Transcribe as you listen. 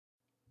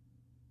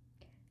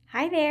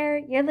Hi there,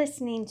 you're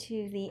listening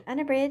to the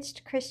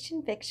Unabridged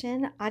Christian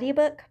Fiction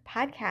audiobook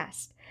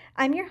podcast.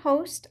 I'm your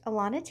host,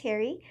 Alana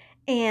Terry,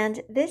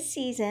 and this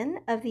season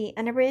of the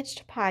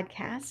Unabridged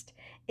podcast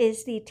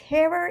is the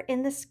Terror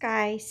in the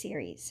Sky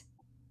series.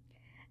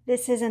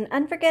 This is an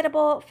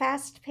unforgettable,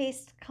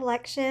 fast-paced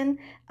collection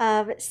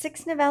of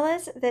 6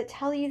 novellas that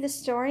tell you the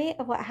story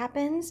of what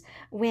happens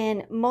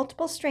when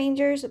multiple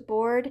strangers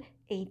board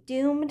a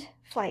doomed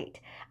flight.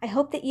 I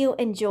hope that you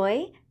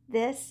enjoy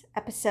this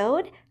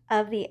episode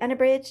of the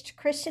Unabridged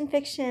Christian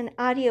Fiction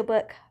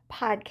audiobook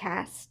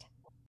podcast.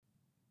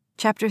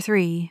 Chapter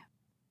 3.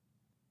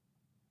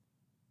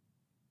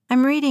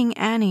 I'm reading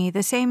Annie,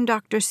 the same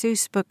Dr.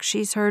 Seuss book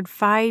she's heard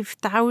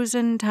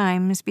 5,000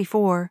 times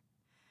before.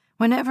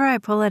 Whenever I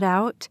pull it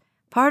out,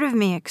 part of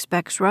me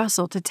expects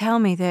Russell to tell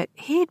me that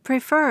he'd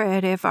prefer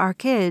it if our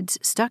kids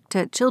stuck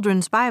to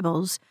children's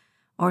Bibles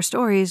or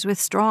stories with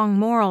strong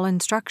moral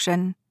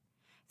instruction.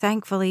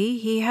 Thankfully,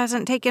 he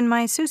hasn't taken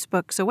my Seuss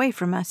books away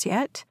from us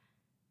yet.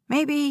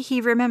 Maybe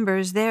he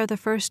remembers they're the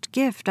first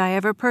gift I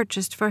ever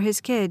purchased for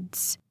his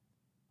kids.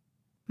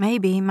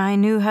 Maybe my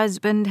new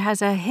husband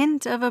has a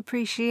hint of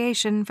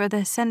appreciation for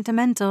the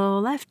sentimental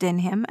left in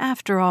him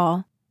after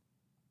all.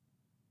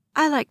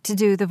 I like to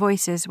do the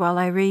voices while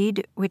I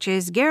read, which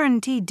is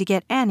guaranteed to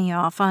get Annie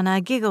off on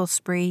a giggle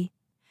spree.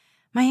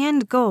 My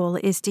end goal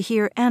is to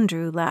hear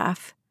Andrew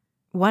laugh.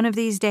 One of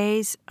these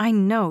days, I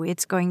know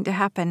it's going to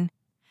happen.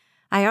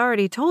 I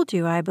already told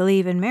you I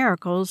believe in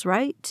miracles,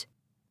 right?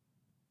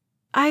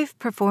 I've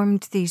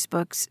performed these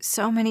books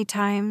so many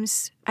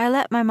times, I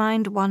let my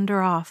mind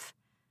wander off,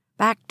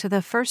 back to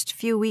the first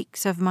few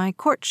weeks of my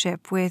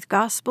courtship with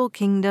Gospel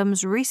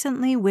Kingdom's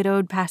recently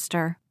widowed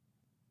pastor.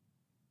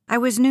 I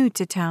was new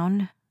to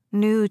town,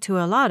 new to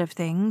a lot of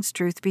things,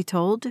 truth be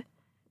told.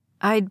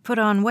 I'd put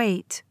on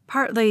weight,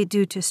 partly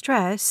due to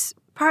stress,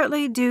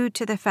 partly due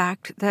to the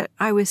fact that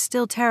I was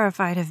still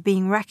terrified of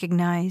being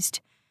recognized.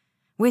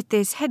 With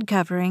this head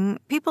covering,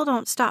 people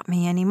don't stop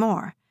me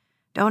anymore.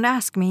 Don't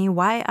ask me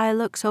why I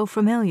look so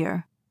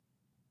familiar.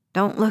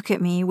 Don't look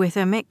at me with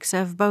a mix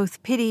of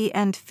both pity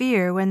and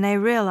fear when they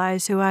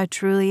realize who I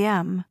truly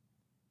am.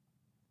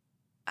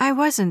 I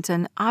wasn't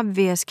an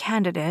obvious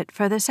candidate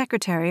for the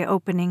secretary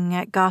opening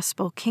at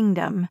Gospel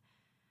Kingdom.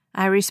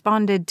 I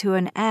responded to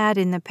an ad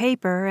in the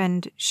paper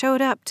and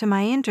showed up to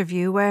my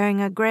interview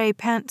wearing a gray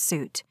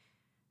pantsuit.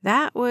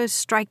 That was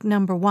strike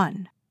number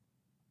 1.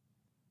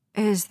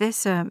 "Is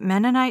this a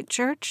Mennonite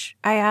church?"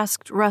 I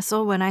asked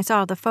Russell when I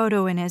saw the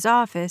photo in his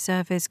office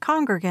of his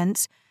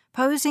congregants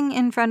posing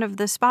in front of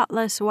the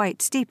spotless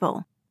white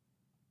steeple.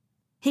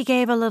 He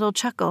gave a little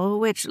chuckle,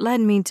 which led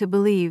me to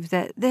believe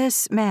that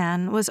this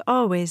man was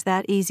always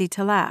that easy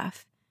to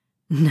laugh.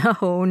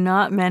 "No,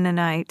 not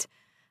Mennonite,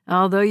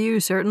 although you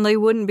certainly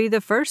wouldn't be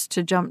the first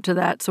to jump to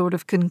that sort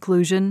of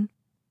conclusion."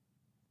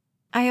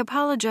 I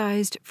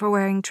apologized for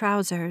wearing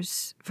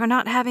trousers, for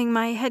not having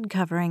my head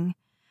covering.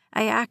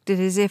 I acted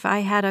as if I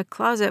had a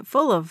closet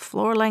full of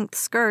floor-length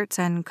skirts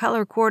and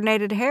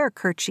color-coordinated hair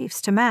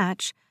kerchiefs to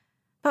match,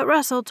 but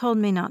Russell told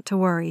me not to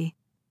worry.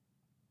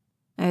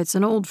 "It's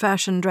an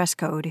old-fashioned dress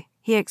code,"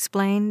 he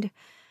explained,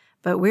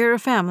 "but we're a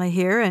family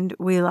here and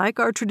we like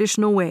our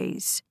traditional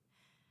ways."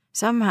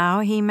 Somehow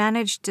he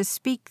managed to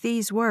speak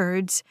these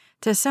words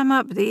to sum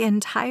up the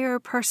entire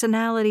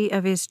personality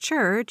of his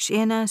church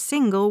in a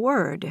single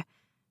word: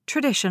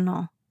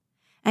 traditional.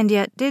 And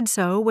yet did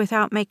so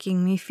without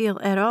making me feel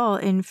at all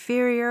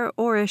inferior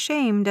or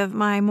ashamed of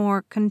my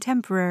more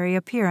contemporary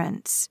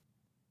appearance.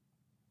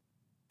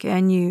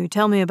 "Can you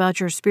tell me about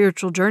your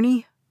spiritual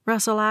journey?"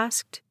 Russell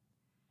asked.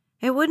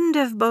 It wouldn't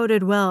have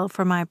boded well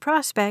for my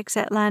prospects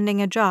at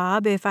landing a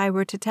job if I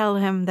were to tell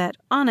him that,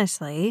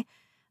 honestly,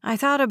 I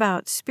thought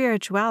about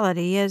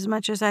spirituality as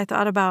much as I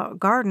thought about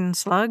garden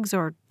slugs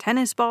or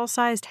tennis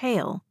ball-sized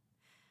hail.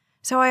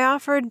 So I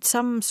offered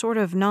some sort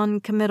of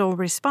non-committal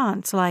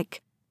response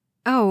like,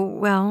 "Oh,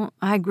 well,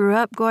 I grew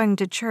up going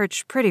to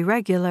church pretty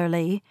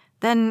regularly,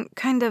 then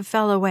kind of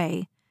fell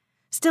away.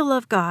 Still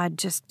love God,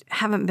 just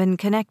haven't been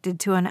connected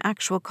to an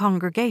actual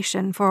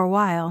congregation for a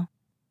while."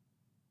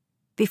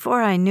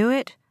 Before I knew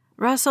it,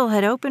 Russell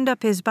had opened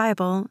up his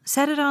Bible,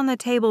 set it on the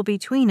table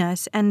between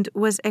us, and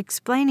was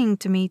explaining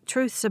to me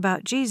truths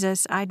about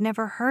Jesus I'd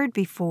never heard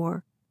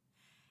before,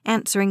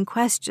 answering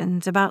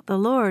questions about the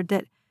Lord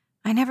that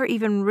I never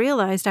even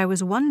realized I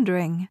was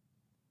wondering.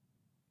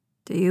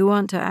 "Do you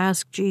want to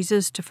ask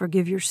Jesus to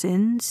forgive your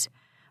sins?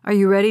 Are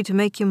you ready to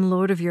make him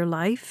Lord of your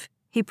life?"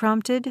 he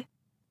prompted.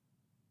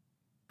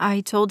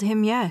 I told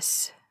him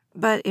yes,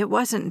 but it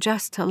wasn't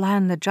just to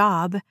land the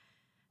job,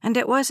 and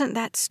it wasn't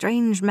that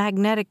strange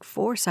magnetic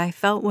force I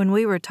felt when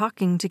we were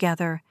talking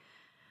together.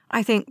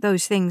 I think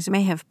those things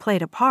may have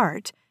played a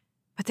part,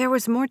 but there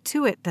was more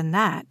to it than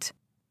that,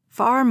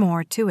 far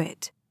more to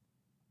it.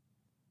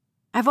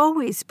 I've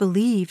always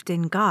believed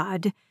in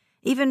God,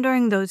 even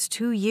during those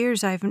 2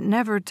 years I've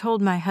never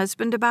told my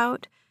husband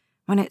about,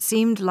 when it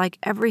seemed like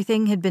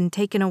everything had been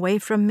taken away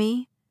from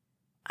me.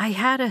 I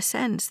had a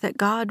sense that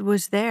God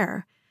was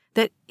there,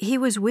 that he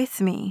was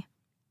with me.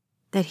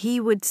 that he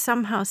would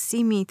somehow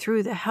see me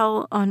through the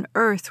hell on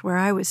earth where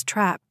I was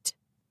trapped.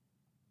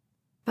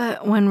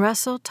 But when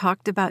Russell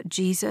talked about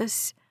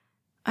Jesus,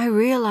 I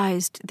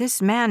realized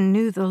this man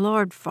knew the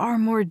Lord far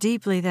more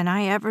deeply than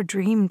I ever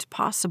dreamed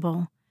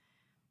possible.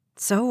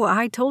 So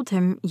I told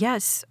him,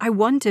 yes, I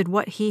wanted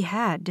what he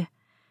had.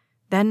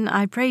 Then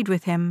I prayed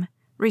with him,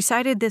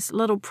 recited this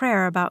little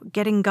prayer about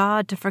getting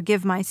God to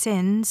forgive my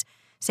sins,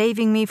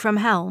 saving me from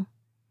hell.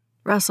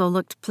 Russell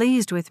looked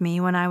pleased with me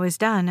when I was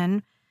done,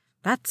 and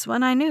that's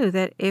when I knew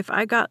that if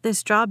I got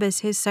this job as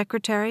his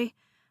secretary,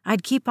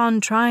 I'd keep on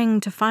trying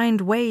to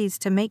find ways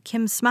to make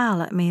him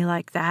smile at me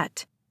like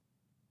that.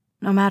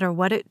 No matter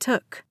what it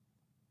took.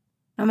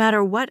 No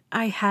matter what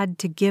I had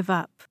to give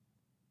up.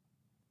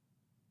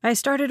 I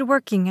started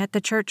working at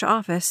the church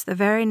office the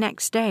very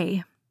next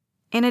day.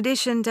 In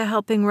addition to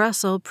helping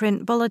Russell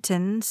print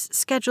bulletins,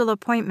 schedule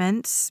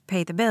appointments,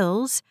 pay the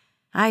bills,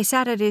 I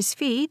sat at his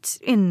feet,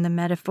 in the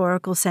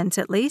metaphorical sense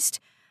at least,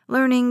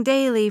 learning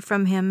daily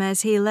from him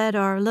as he led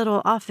our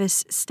little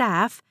office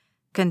staff,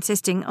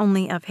 consisting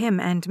only of him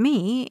and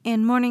me,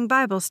 in morning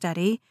Bible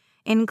study,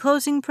 in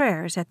closing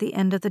prayers at the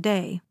end of the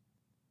day.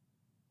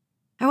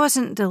 I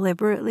wasn't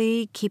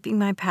deliberately keeping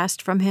my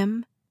past from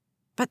him,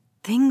 but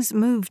things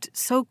moved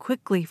so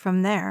quickly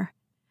from there.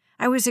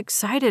 I was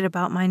excited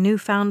about my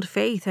newfound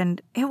faith,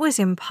 and it was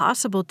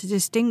impossible to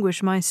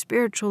distinguish my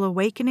spiritual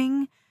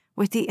awakening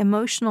with the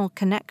emotional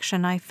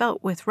connection I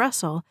felt with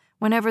Russell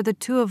whenever the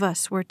two of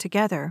us were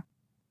together.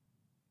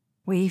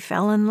 We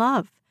fell in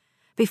love.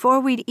 Before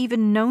we'd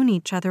even known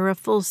each other a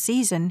full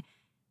season,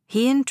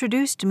 he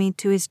introduced me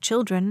to his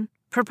children,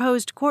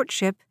 proposed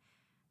courtship,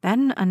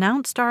 then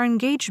announced our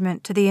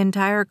engagement to the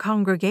entire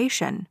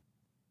congregation.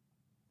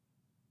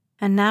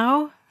 And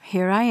now,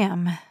 here I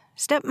am,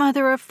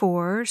 stepmother of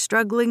 4,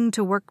 struggling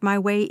to work my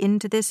way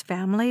into this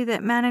family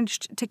that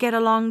managed to get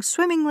along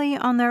swimmingly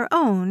on their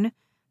own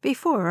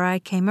before I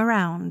came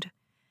around.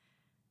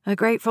 A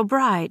grateful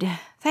bride,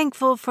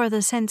 thankful for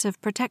the sense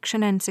of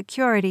protection and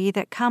security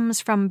that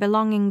comes from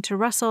belonging to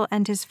Russell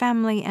and his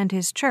family and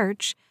his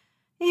church,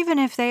 even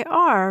if they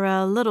are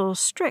a little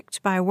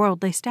strict by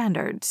worldly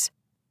standards.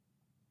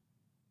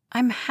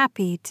 I'm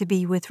happy to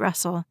be with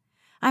Russell.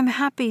 I'm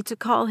happy to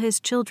call his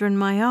children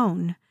my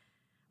own.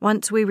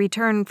 Once we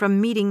return from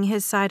meeting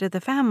his side of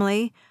the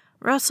family,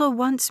 Russell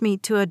wants me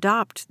to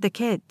adopt the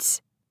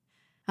kids.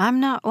 I'm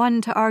not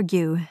one to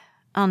argue.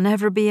 I'll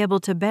never be able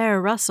to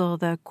bear Russell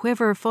the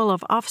quiver full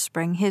of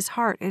offspring his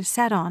heart is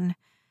set on.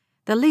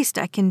 The least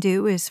I can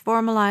do is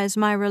formalize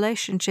my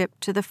relationship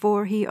to the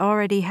 4 he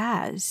already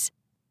has.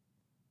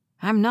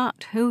 I'm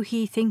not who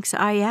he thinks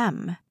I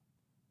am.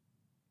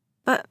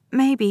 But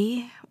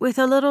maybe, with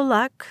a little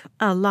luck,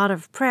 a lot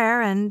of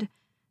prayer, and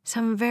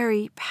some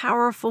very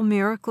powerful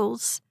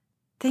miracles,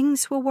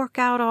 things will work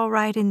out all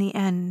right in the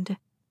end.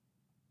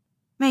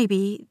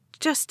 Maybe,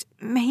 just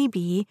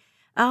maybe,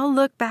 I'll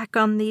look back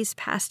on these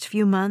past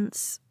few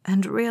months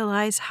and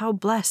realize how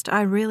blessed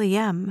I really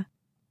am.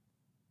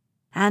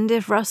 And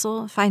if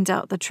Russell finds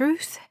out the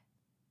truth,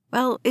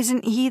 well,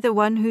 isn't he the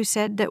one who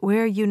said that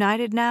we're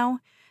united now,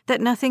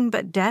 that nothing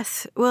but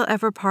death will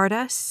ever part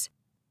us?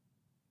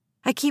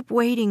 I keep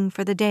waiting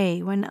for the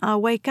day when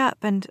I'll wake up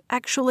and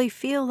actually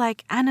feel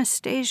like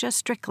Anastasia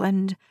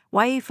Strickland,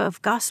 wife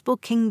of Gospel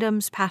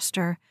Kingdom's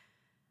pastor,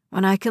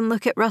 when I can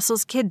look at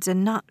Russell's kids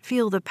and not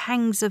feel the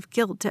pangs of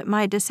guilt at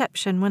my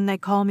deception when they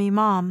call me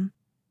Mom.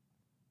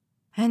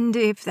 And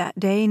if that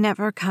day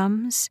never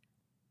comes,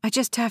 I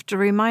just have to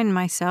remind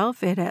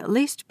myself it at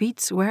least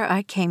beats where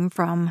I came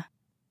from.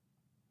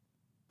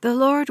 The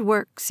Lord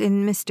works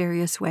in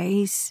mysterious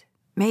ways.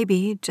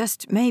 Maybe,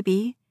 just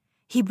maybe,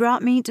 He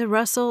brought me to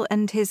Russell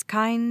and his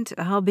kind,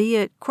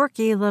 albeit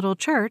quirky little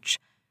church,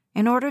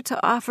 in order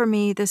to offer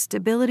me the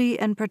stability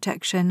and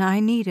protection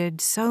I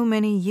needed so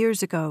many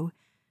years ago,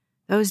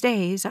 those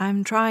days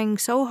I'm trying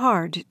so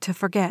hard to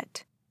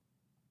forget.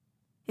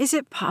 Is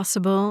it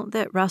possible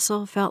that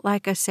Russell felt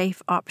like a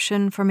safe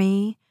option for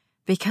me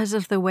because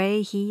of the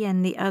way he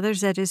and the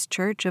others at his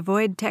church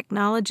avoid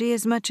technology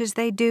as much as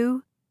they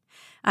do?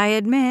 I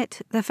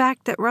admit the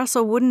fact that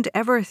Russell wouldn't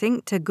ever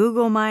think to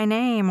Google my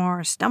name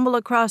or stumble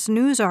across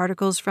news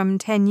articles from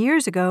 10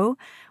 years ago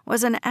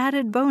was an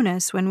added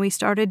bonus when we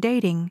started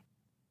dating.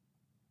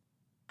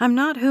 I'm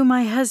not who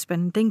my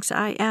husband thinks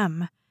I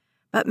am,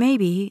 but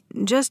maybe,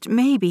 just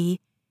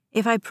maybe,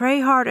 if I pray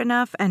hard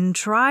enough and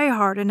try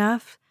hard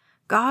enough,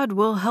 God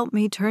will help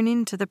me turn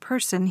into the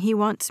person He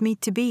wants me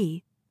to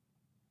be.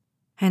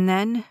 And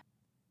then,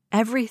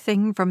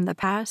 everything from the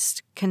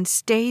past can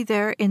stay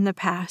there in the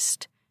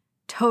past,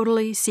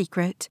 totally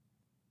secret,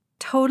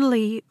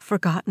 totally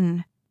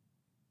forgotten,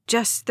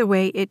 just the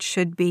way it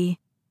should be,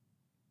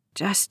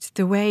 just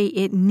the way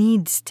it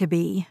needs to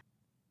be.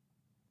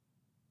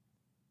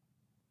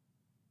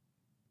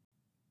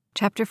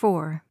 Chapter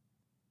 4.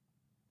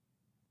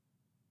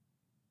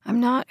 I'm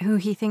not who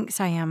he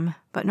thinks I am,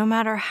 but no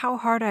matter how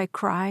hard I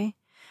cry,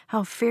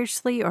 how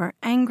fiercely or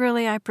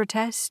angrily I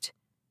protest,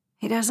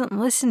 he doesn't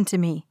listen to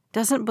me,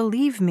 doesn't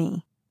believe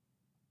me.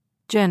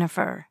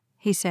 Jennifer,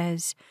 he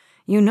says,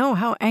 You know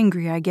how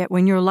angry I get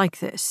when you're like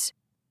this.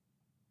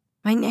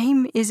 My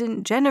name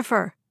isn't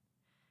Jennifer.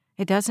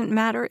 It doesn't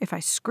matter if I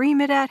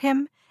scream it at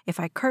him, if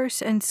I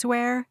curse and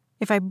swear,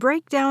 if I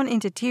break down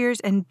into tears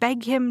and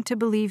beg him to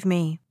believe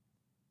me.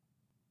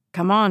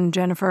 Come on,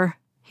 Jennifer,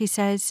 he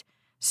says.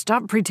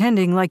 Stop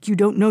pretending like you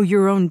don't know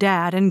your own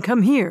dad and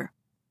come here.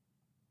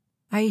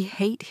 I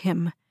hate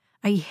him.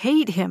 I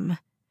hate him.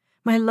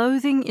 My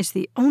loathing is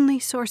the only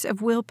source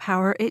of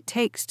willpower it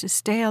takes to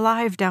stay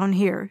alive down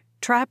here,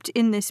 trapped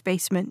in this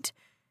basement.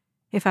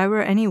 If I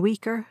were any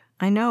weaker,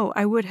 I know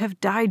I would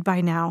have died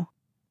by now.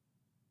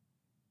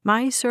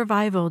 My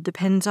survival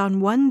depends on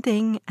one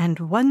thing and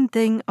one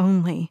thing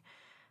only,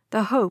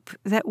 the hope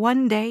that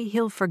one day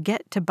he'll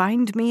forget to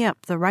bind me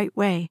up the right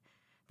way,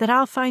 that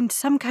I'll find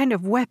some kind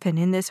of weapon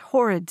in this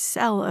horrid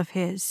cell of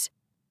his.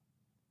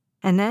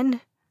 And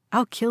then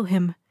I'll kill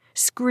him,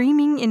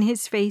 screaming in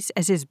his face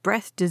as his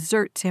breath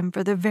deserts him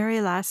for the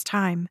very last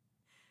time.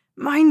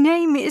 My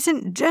name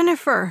isn't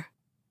Jennifer.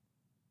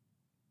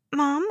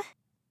 Mom?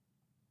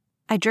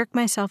 I jerk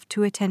myself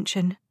to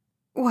attention.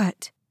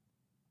 What?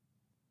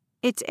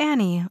 It's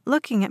Annie,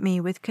 looking at me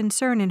with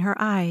concern in her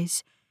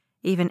eyes.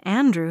 Even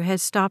Andrew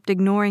has stopped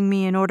ignoring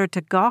me in order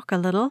to gawk a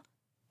little.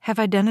 Have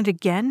I done it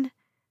again?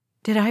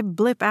 Did I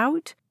blip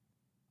out?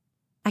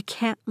 I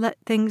can't let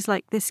things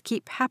like this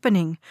keep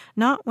happening,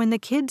 not when the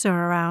kids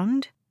are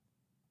around.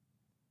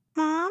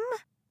 Mom?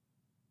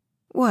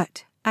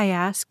 What? I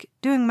ask,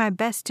 doing my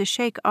best to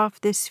shake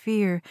off this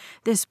fear,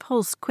 this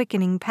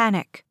pulse-quickening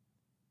panic.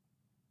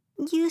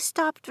 You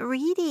stopped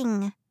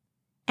reading.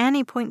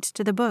 Annie points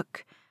to the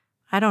book.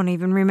 I don't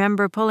even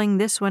remember pulling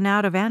this one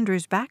out of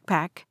Andrew's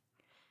backpack.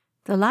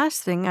 The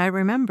last thing I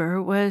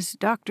remember was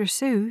Dr.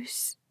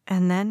 Seuss,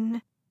 and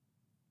then...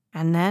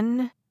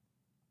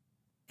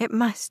 It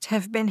must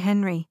have been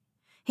Henry.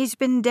 He's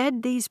been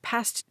dead these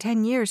past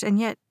 10 years, and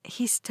yet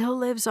he still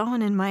lives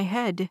on in my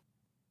head.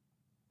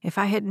 If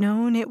I had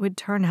known it would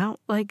turn out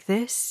like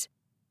this...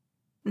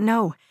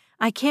 No,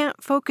 I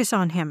can't focus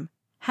on him.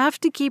 Have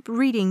to keep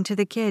reading to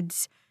the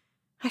kids.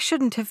 I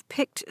shouldn't have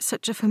picked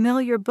such a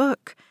familiar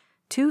book.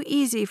 Too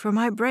easy for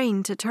my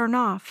brain to turn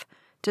off,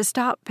 to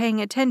stop paying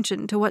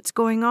attention to what's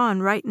going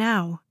on right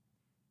now.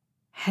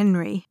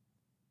 Henry.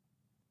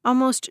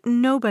 Almost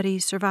nobody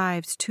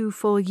survives 2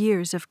 full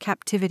years of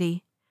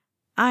captivity.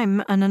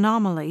 I'm an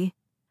anomaly,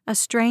 a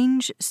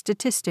strange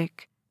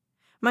statistic.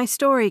 My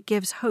story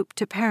gives hope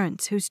to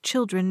parents whose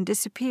children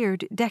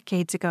disappeared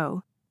decades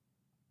ago.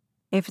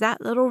 If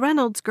that little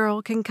Reynolds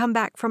girl can come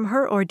back from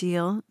her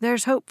ordeal,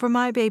 there's hope for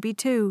my baby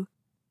too.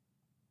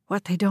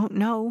 What they don't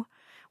know,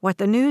 what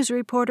the news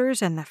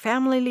reporters and the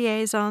family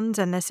liaisons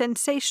and the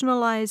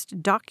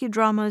sensationalized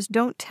docudramas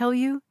don't tell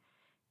you,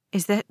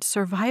 is that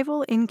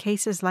survival in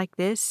cases like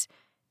this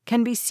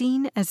can be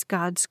seen as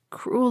God's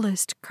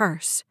cruelest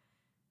curse.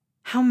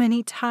 How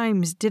many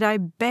times did I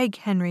beg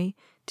Henry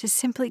to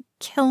simply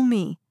kill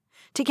me,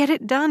 to get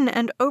it done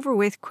and over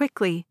with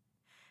quickly?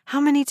 How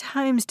many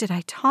times did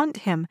I taunt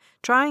him,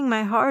 trying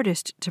my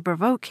hardest to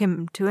provoke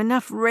him to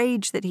enough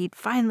rage that he'd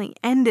finally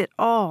end it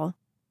all?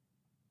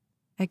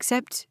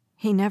 Except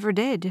he never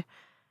did.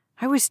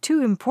 I was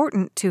too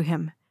important to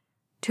him.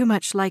 Too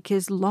much like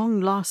his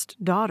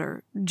long-lost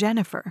daughter,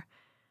 Jennifer,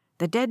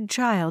 the dead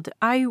child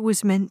I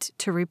was meant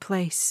to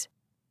replace.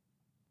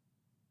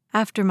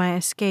 After my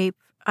escape,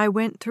 I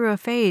went through a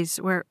phase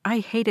where I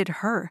hated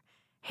her,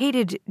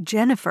 hated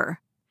Jennifer.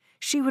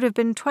 She would have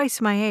been twice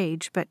my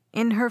age, but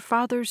in her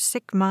father's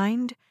sick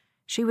mind,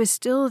 she was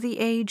still the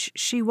age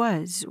she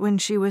was when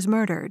she was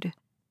murdered.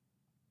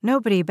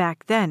 Nobody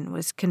back then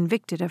was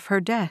convicted of her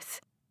death.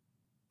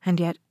 And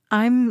yet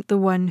I'm the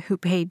one who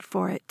paid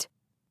for it.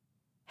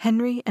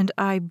 Henry and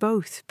I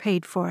both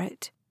paid for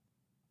it.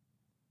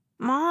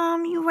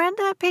 Mom, you read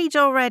that page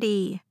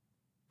already.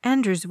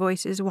 Andrew's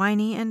voice is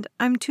whiny, and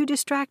I'm too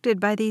distracted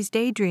by these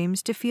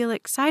daydreams to feel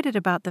excited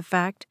about the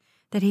fact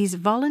that he's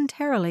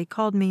voluntarily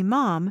called me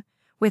Mom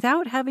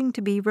without having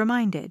to be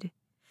reminded.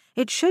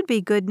 It should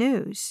be good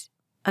news,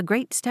 a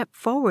great step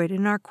forward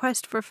in our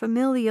quest for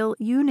familial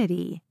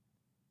unity.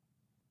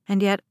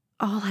 And yet,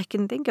 all I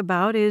can think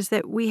about is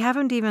that we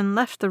haven't even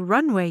left the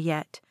runway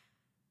yet.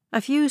 A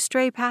few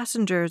stray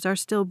passengers are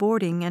still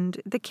boarding, and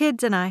the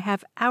kids and I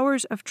have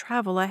hours of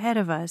travel ahead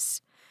of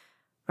us.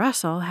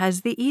 Russell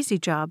has the easy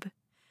job.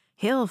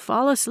 He'll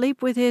fall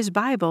asleep with his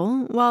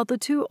Bible while the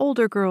 2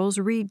 older girls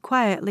read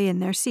quietly in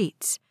their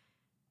seats.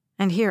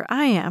 And here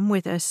I am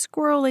with a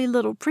squirrely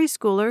little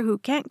preschooler who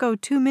can't go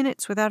 2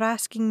 minutes without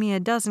asking me a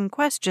dozen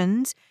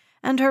questions,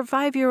 and her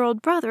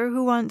 5-year-old brother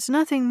who wants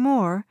nothing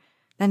more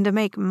than to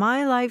make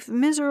my life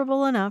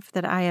miserable enough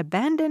that I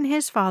abandon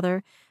his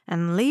father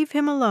and leave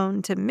him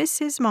alone to miss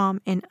his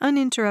mom in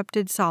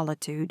uninterrupted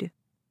solitude.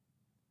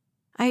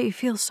 I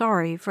feel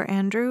sorry for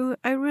Andrew,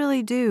 I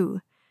really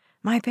do.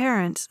 My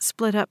parents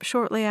split up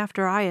shortly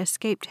after I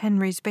escaped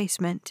Henry's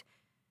basement.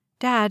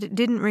 Dad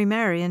didn't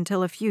remarry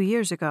until a few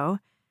years ago,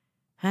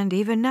 and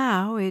even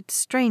now it's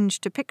strange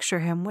to picture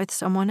him with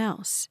someone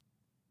else.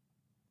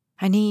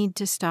 I need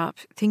to stop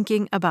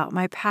thinking about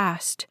my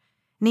past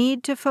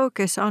need to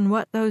focus on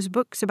what those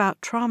books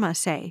about trauma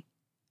say.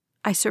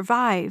 I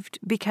survived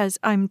because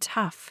I'm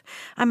tough.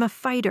 I'm a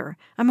fighter.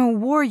 I'm a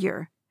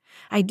warrior.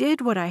 I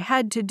did what I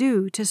had to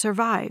do to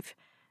survive,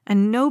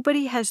 and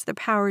nobody has the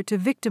power to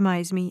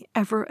victimize me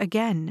ever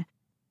again.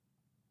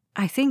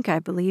 I think I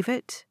believe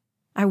it.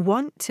 I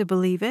want to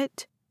believe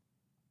it.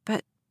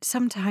 But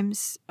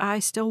sometimes I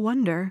still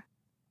wonder.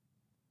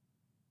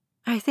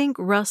 I think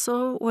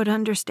Russell would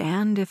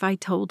understand if I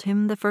told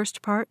him the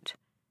first part.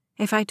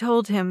 If I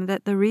told him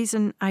that the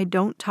reason I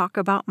don't talk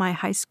about my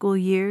high school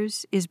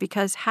years is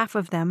because half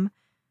of them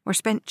were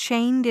spent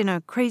chained in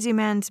a crazy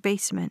man's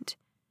basement,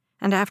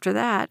 and after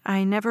that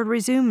I never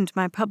resumed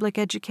my public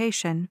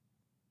education.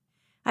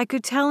 I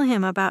could tell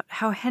him about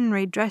how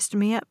Henry dressed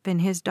me up in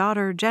his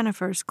daughter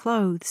Jennifer's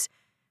clothes,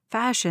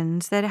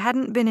 fashions that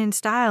hadn't been in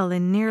style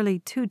in nearly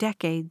 2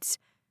 decades.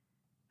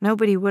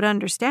 Nobody would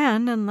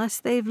understand unless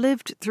they've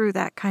lived through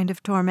that kind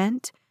of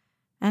torment,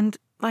 and,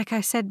 like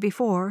I said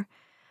before,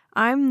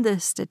 I'm the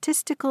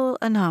statistical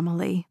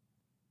anomaly.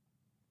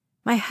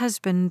 My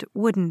husband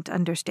wouldn't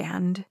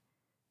understand,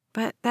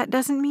 but that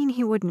doesn't mean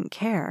he wouldn't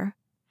care.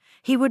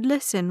 He would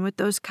listen with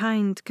those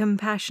kind,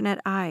 compassionate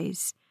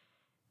eyes.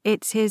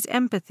 It's his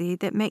empathy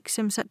that makes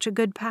him such a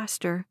good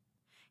pastor.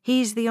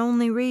 He's the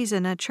only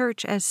reason a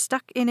church as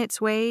stuck in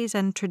its ways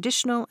and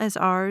traditional as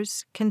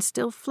ours can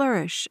still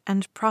flourish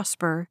and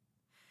prosper.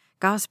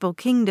 Gospel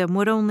Kingdom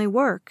would only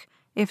work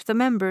if the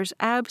members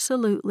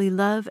absolutely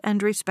love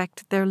and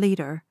respect their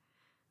leader,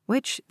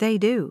 which they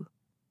do,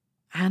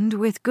 and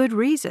with good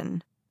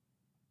reason.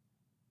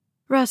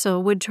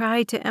 Russell would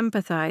try to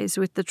empathize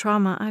with the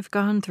trauma I've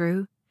gone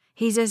through.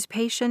 He's as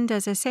patient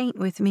as a saint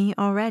with me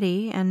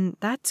already, and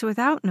that's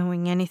without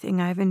knowing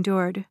anything I've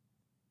endured.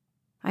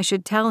 I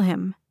should tell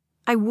him.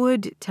 I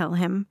would tell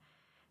him,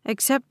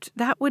 except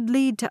that would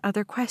lead to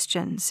other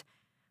questions,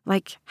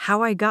 like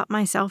how I got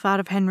myself out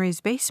of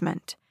Henry's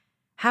basement,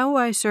 how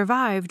I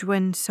survived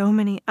when so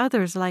many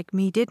others like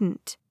me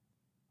didn't.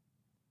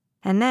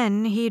 And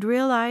then he'd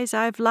realize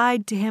I've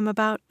lied to him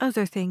about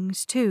other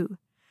things, too,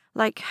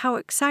 like how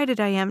excited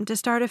I am to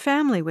start a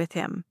family with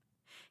him.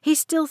 He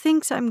still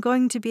thinks I'm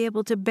going to be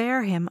able to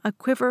bear him a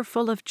quiver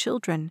full of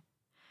children.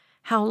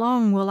 How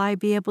long will I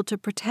be able to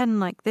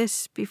pretend like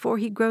this before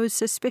he grows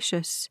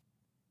suspicious?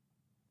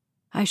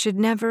 I should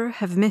never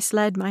have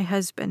misled my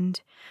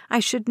husband. I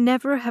should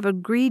never have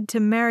agreed to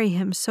marry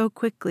him so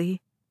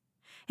quickly.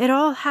 It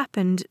all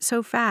happened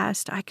so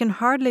fast I can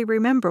hardly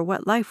remember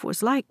what life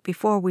was like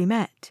before we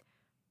met.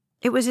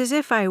 It was as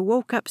if I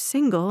woke up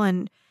single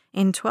and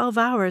in 12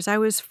 hours I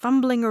was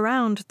fumbling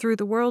around through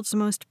the world's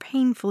most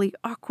painfully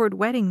awkward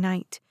wedding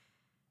night.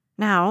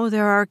 Now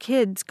there are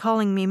kids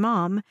calling me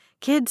mom,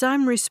 kids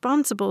I'm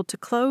responsible to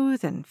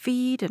clothe and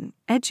feed and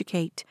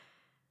educate.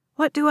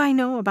 What do I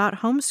know about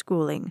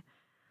homeschooling?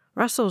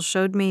 Russell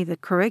showed me the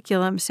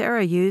curriculum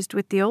Sarah used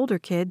with the older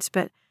kids,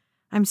 but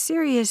I'm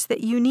serious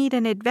that you need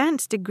an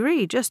advanced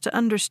degree just to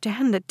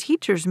understand the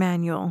teacher's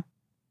manual.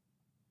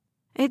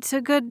 It's a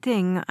good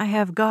thing I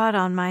have God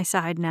on my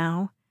side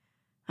now.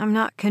 I'm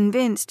not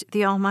convinced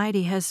the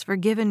Almighty has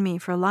forgiven me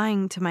for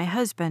lying to my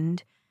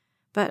husband,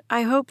 but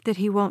I hope that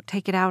he won't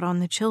take it out on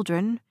the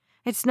children.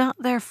 It's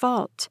not their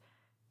fault.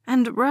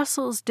 And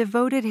Russell's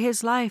devoted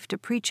his life to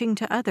preaching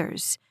to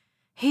others.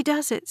 He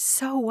does it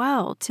so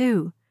well,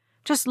 too.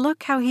 Just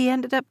look how he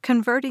ended up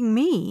converting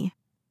me.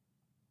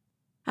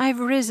 I've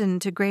risen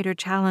to greater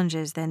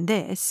challenges than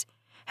this.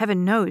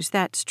 Heaven knows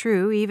that's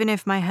true, even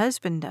if my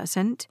husband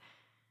doesn't.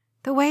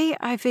 The way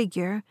I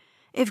figure,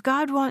 if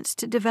God wants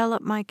to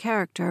develop my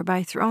character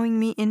by throwing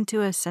me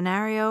into a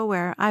scenario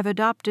where I've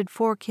adopted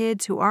 4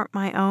 kids who aren't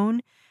my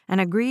own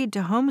and agreed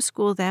to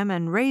homeschool them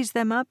and raise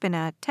them up in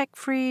a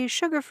tech-free,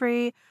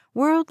 sugar-free,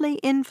 worldly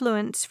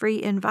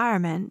influence-free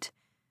environment,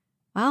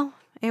 well,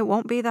 it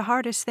won't be the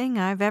hardest thing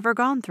I've ever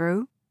gone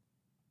through.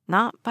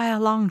 Not by a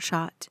long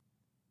shot.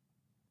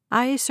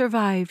 I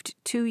survived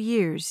 2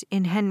 years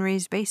in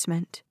Henry's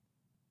basement.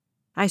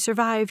 I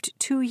survived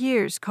 2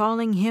 years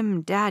calling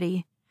him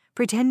Daddy,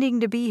 pretending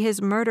to be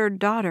his murdered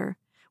daughter,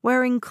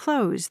 wearing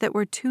clothes that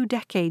were 2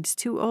 decades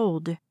too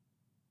old.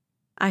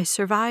 I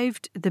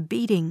survived the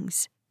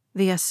beatings,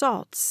 the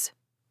assaults,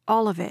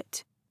 all of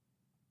it.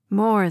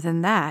 More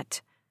than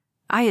that,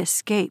 I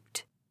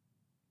escaped.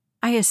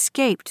 I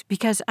escaped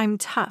because I'm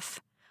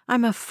tough.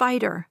 I'm a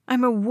fighter.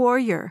 I'm a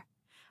warrior.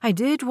 I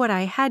did what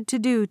I had to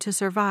do to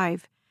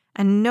survive,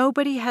 and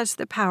nobody has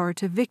the power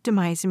to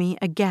victimize me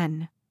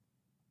again.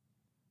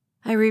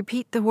 I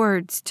repeat the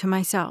words to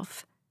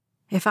myself.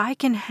 If I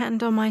can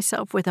handle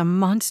myself with a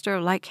monster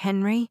like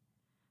Henry,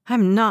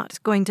 I'm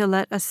not going to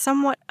let a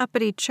somewhat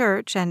uppity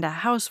church and a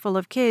house full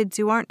of kids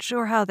who aren't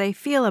sure how they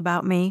feel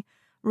about me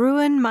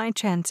ruin my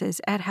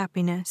chances at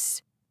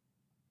happiness.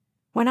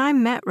 When I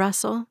met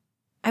Russell,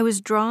 I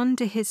was drawn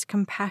to his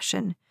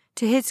compassion,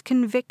 to his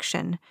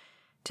conviction,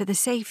 to the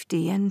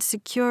safety and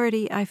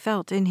security I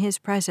felt in his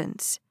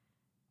presence.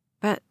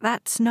 But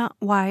that's not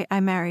why I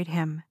married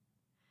him.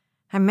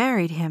 I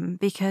married him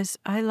because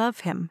I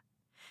love him.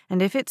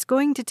 And if it's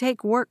going to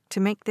take work to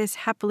make this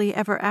happily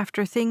ever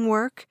after thing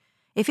work,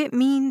 If it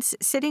means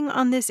sitting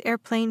on this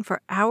airplane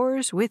for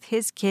hours with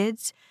his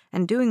kids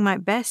and doing my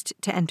best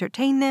to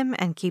entertain them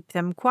and keep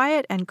them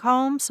quiet and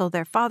calm so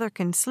their father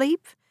can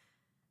sleep,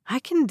 I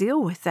can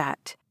deal with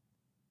that.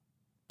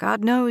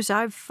 God knows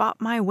I've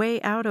fought my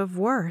way out of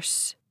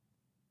worse.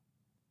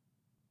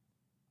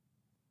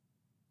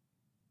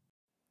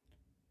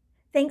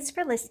 Thanks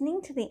for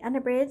listening to the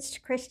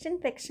Unabridged Christian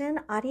Fiction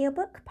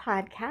audiobook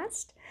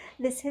podcast.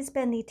 This has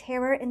been the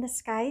Terror in the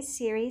Skies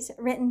series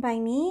written by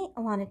me,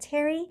 Alana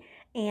Terry,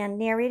 and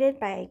narrated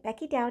by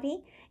Becky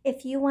Dowdy.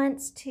 If you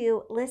want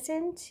to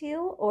listen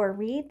to or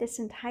read this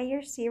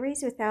entire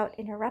series without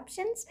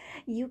interruptions,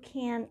 you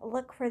can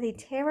look for the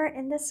Terror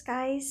in the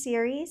Skies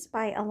series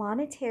by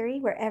Alana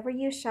Terry wherever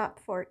you shop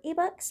for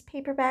ebooks,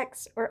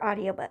 paperbacks, or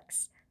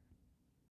audiobooks.